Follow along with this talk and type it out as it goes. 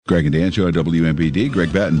Greg and Dan Show at WMPD.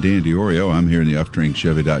 Greg Batten, Dan DiOrio. I'm here in the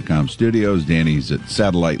UpTrainChevy.com studios. Danny's at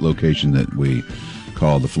satellite location that we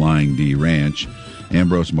call the Flying D Ranch.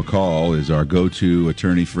 Ambrose McCall is our go-to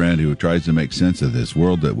attorney friend who tries to make sense of this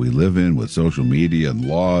world that we live in with social media and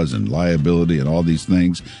laws and liability and all these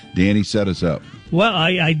things. Danny, set us up. Well,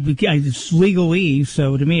 it's legalese,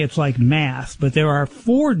 so to me it's like math. But there are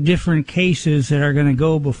 4 different cases that are going to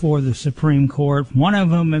go before the Supreme Court. One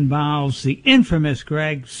of them involves the infamous,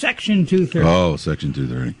 Greg, Section 230. Oh, Section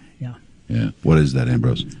 230. Yeah. What is that,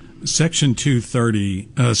 Ambrose? Section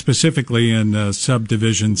 230, specifically in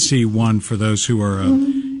subdivision C1, for those who are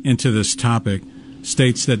into this topic,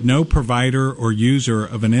 states that no provider or user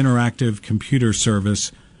of an interactive computer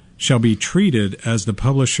service shall be treated as the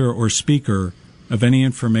publisher or speaker of any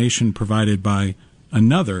information provided by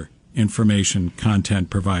another information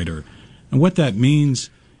content provider. And what that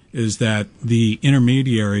means is that the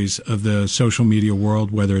intermediaries of the social media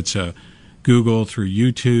world, whether it's Google through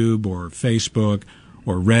YouTube or Facebook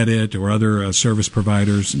or Reddit or other service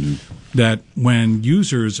providers, that when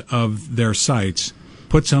users of their sites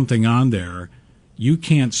put something on there, you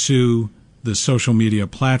can't sue the social media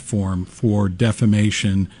platform for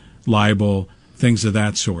defamation, libel, things of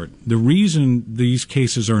that sort. The reason these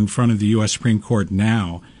cases are in front of the U.S. Supreme Court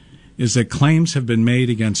now is that claims have been made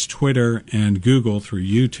against Twitter and Google through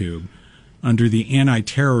YouTube under the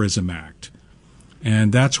Anti-Terrorism Act.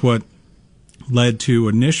 And that's what led to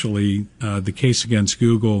initially the case against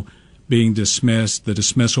Google being dismissed, the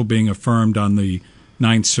dismissal being affirmed on the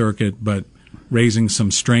Ninth Circuit, but raising some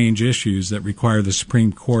strange issues that require the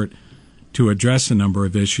Supreme Court to address a number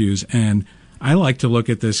of issues. And I like to look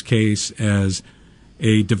at this case as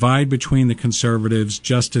a divide between the conservatives,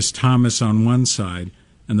 Justice Thomas on one side,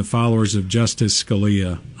 and the followers of Justice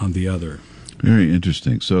Scalia on the other. Very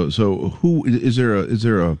interesting. So who is there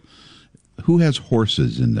a who has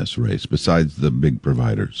horses in this race besides the big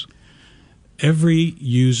providers? Every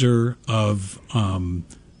user of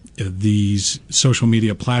these social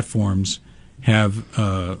media platforms have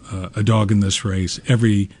a dog in this race.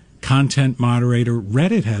 Every content moderator.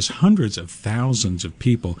 Reddit has hundreds of thousands of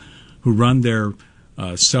people who run their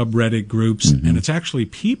subreddit groups, and it's actually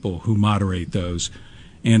people who moderate those.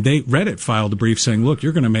 And Reddit filed a brief saying, look,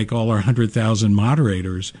 you're going to make all our 100,000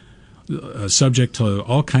 moderators subject to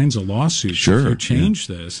all kinds of lawsuits if you change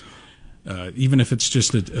this. Even if it's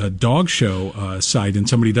just a dog show site and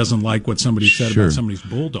somebody doesn't like what somebody said about somebody's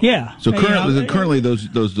bulldog. Yeah. So currently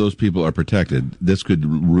those people are protected. This could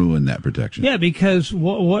ruin that protection. Yeah, because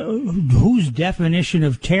whose definition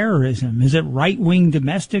of terrorism? Is it right-wing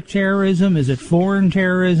domestic terrorism? Is it foreign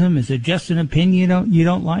terrorism? Is it just an opinion you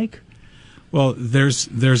don't like? Well, there's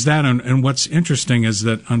that, and what's interesting is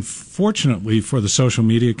that unfortunately for the social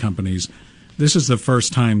media companies, this is the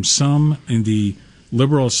first time some in the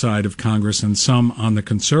liberal side of Congress and some on the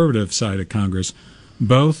conservative side of Congress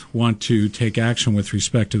both want to take action with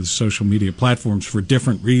respect to the social media platforms for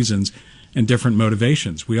different reasons and different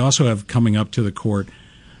motivations. We also have coming up to the court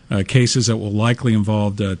cases that will likely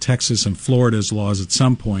involve Texas and Florida's laws at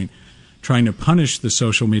some point, trying to punish the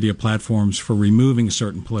social media platforms for removing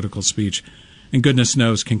certain political speech. And goodness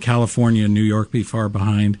knows, can California and New York be far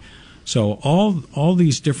behind? So all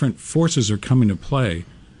these different forces are coming to play.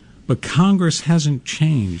 But Congress hasn't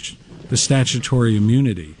changed the statutory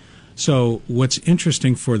immunity. So what's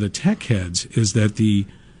interesting for the tech heads is that the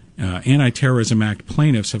Anti-Terrorism Act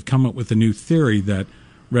plaintiffs have come up with a new theory that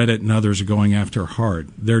Reddit and others are going after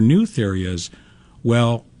hard. Their new theory is,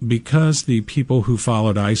 well, because the people who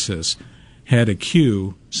followed ISIS had a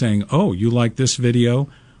queue saying, oh, you like this video?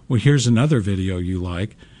 Well, here's another video you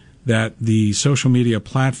like, that the social media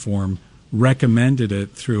platform recommended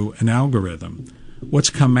it through an algorithm.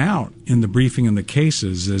 What's come out in the briefing in the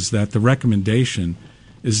cases is that the recommendation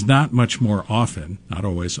is not much more often, not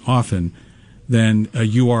always often, than a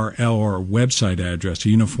URL or a website address, a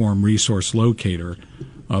uniform resource locator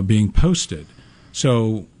being posted.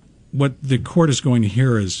 So what the court is going to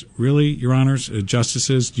hear is, really, Your Honors,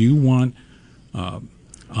 Justices, do you want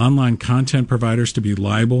online content providers to be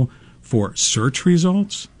liable for search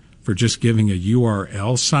results, for just giving a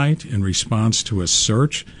URL site in response to a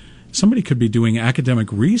search? Somebody could be doing academic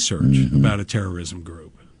research about a terrorism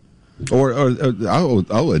group. Or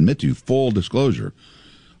I'll admit to you, full disclosure,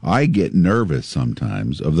 I get nervous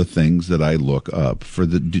sometimes of the things that I look up to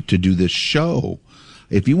do this show.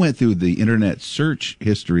 If you went through the internet search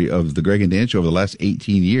history of the Greg and Dan Show over the last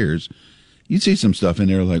 18 years, You see some stuff in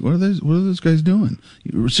there like, what are those guys doing?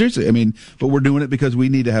 Seriously, I mean, but we're doing it because we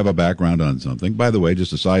need to have a background on something. By the way,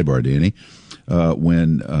 just a sidebar, Danny,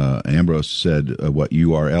 when Ambrose said what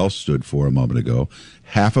URL stood for a moment ago,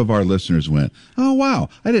 half of our listeners went, oh, wow,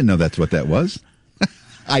 I didn't know that's what that was.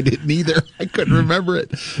 I didn't either. I couldn't remember it.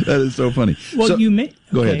 That is so funny. Well,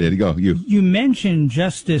 go ahead, Danny, go. You mentioned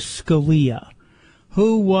Justice Scalia,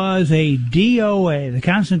 who was a DOA, the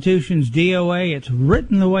Constitution's DOA. It's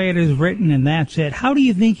written the way it is written, and that's it. How do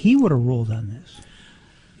you think he would have ruled on this?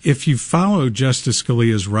 If you follow Justice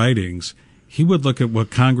Scalia's writings, he would look at what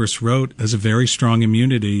Congress wrote as a very strong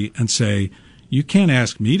immunity and say, you can't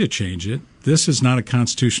ask me to change it. This is not a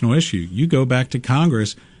constitutional issue. You go back to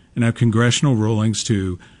Congress and have congressional rulings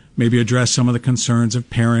to maybe address some of the concerns of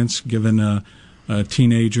parents, given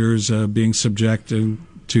teenagers being subjected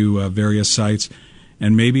to various sites,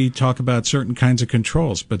 and maybe talk about certain kinds of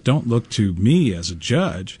controls, but don't look to me as a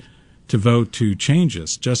judge to vote to change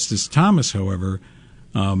this. Justice Thomas, however,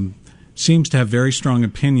 seems to have very strong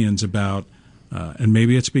opinions about, and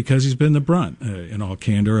maybe it's because he's been the brunt, in all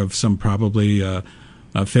candor, of some probably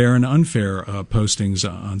fair and unfair postings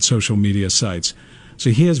on social media sites. So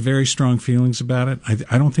he has very strong feelings about it.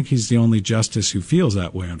 I don't think he's the only justice who feels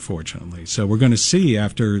that way, unfortunately. So we're going to see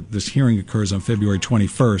after this hearing occurs on February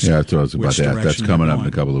 21st. Yeah, that's what I was about to ask. That's coming up in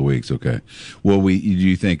a couple of weeks. Okay. Well, do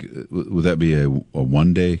you think, would that be a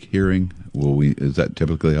one-day hearing? Is that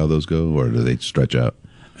typically how those go, or do they stretch out?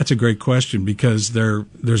 That's a great question, because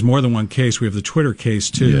there's more than one case. We have the Twitter case,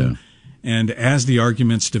 too. Yeah. And as the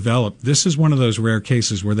arguments develop, this is one of those rare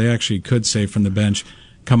cases where they actually could say from the bench,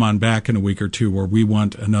 come on back in a week or two where we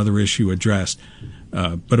want another issue addressed.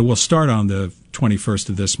 But it will start on the 21st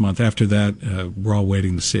of this month. After that, we're all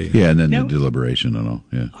waiting to see. Yeah, and then the deliberation and all.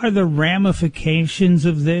 Yeah. Are the ramifications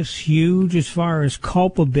of this huge as far as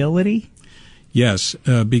culpability? Yes,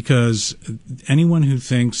 because anyone who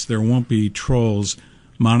thinks there won't be trolls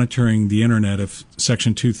monitoring the Internet if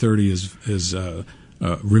Section 230 is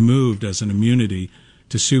removed as an immunity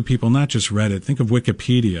to sue people, not just Reddit. Think of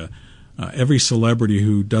Wikipedia. Every celebrity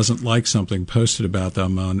who doesn't like something posted about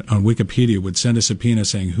them on Wikipedia would send a subpoena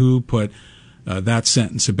saying, who put that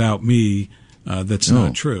sentence about me that's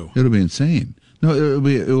not true. It'll be insane. No,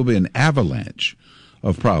 it will be an avalanche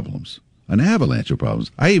of problems. An avalanche of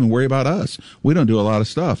problems. I even worry about us. We don't do a lot of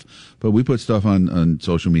stuff, but we put stuff on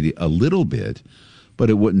social media a little bit,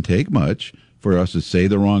 but it wouldn't take much for us to say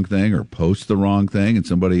the wrong thing or post the wrong thing and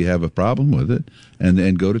somebody have a problem with it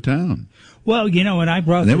and go to town. Well, when I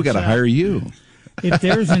brought and then we got to hire you. If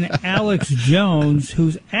there's an Alex Jones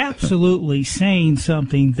who's absolutely saying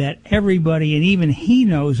something that everybody and even he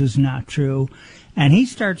knows is not true, and he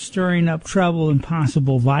starts stirring up trouble and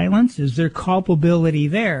possible violence, is there culpability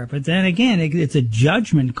there? But then again, it's a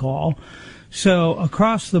judgment call. So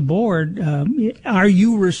across the board, are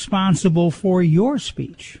you responsible for your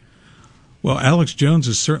speech? Well, Alex Jones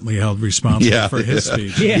is certainly held responsible for his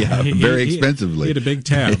speech. Yeah, very expensively. He had a big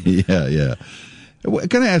tab. Yeah.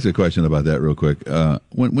 Can I ask a question about that real quick? But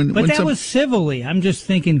that was civilly. I'm just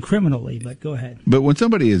thinking criminally, but go ahead. But when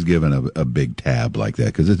somebody is given a big tab like that,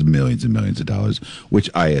 because it's millions and millions of dollars, which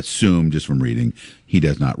I assume just from reading he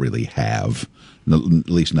does not really have, at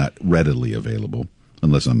least not readily available,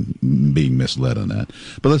 unless I'm being misled on that.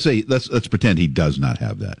 But let's pretend he does not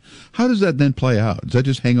have that. How does that then play out? Does that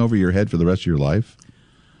just hang over your head for the rest of your life?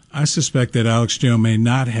 I suspect that Alex Jones may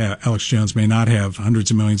not have hundreds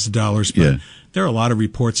of millions of dollars, but there are a lot of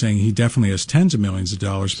reports saying he definitely has tens of millions of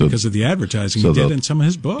dollars because of the advertising he did in some of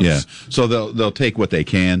his books. Yeah. So they'll take what they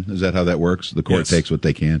can. Is that how that works? The court takes what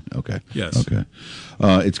they can? Okay. Yes. Okay.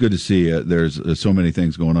 It's good to see there's so many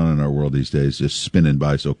things going on in our world these days, just spinning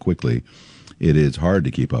by so quickly. It is hard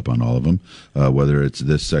to keep up on all of them, whether it's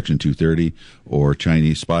this Section 230 or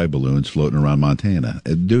Chinese spy balloons floating around Montana.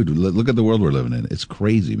 Dude, look at the world we're living in. It's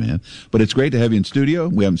crazy, man. But it's great to have you in studio.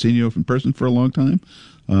 We haven't seen you in person for a long time.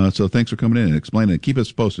 So thanks for coming in and explaining it. Keep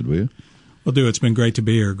us posted, will you? Will do. It's been great to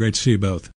be here. Great to see you both.